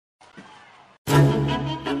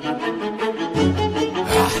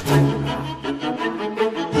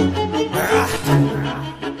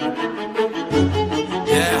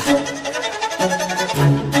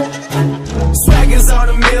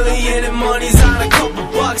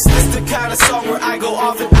bucks. This the kind of song where I go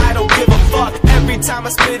off and I don't give a fuck. Every time I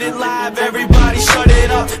spit it live, everybody shut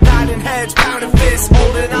it up. Nodding heads, pounding fists,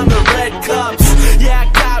 holding on the red cups. Yeah, I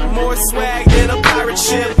got more swag than a pirate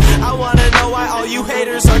ship. I wanna know why all you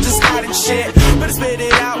haters are just hiding shit. But spit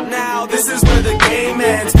it out now, this is where the game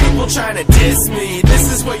ends. People trying to diss me,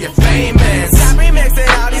 this is where your fame ends. Stop remixing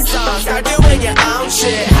all these songs, start doing your own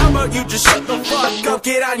shit. How about you just shut the fuck up,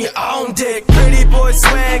 get on your own dick. Pretty boy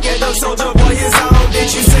swag and the soldier boy is on. Did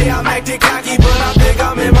you say I'm acting cocky, but I think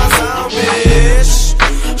I'm in my zone, bitch.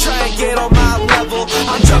 Try and get on my level,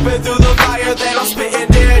 I'm jumping through the fire, then I'm spitting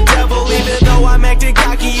daredevil. Even though I'm acting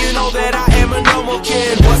cocky, you know that I am a normal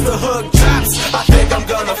kid. Once the hook drops, I think I'm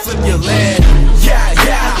gonna flip your lid.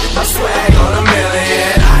 Yeah, my swag on a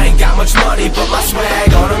million. I ain't got much money, but my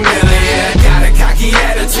swag on a million. Got a cocky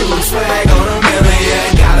attitude, swag on a million.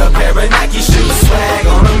 Got a pair of Nike shoes, swag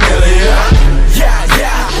on a million.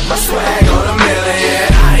 Yeah, my swag on a million.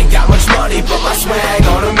 I ain't got much money, but my swag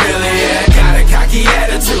on a million. Got a cocky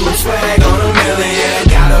attitude, swag on a million.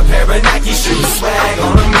 Got a pair of Nike shoes, swag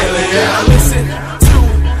on a million. Now listen to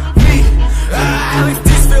me, at least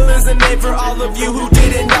this feeling's a name for all of you who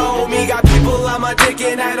didn't know me. Got people on my dick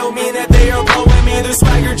and I don't mean that they are blowing me. The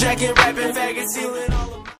swagger jacket, rapping, faggot, stealing.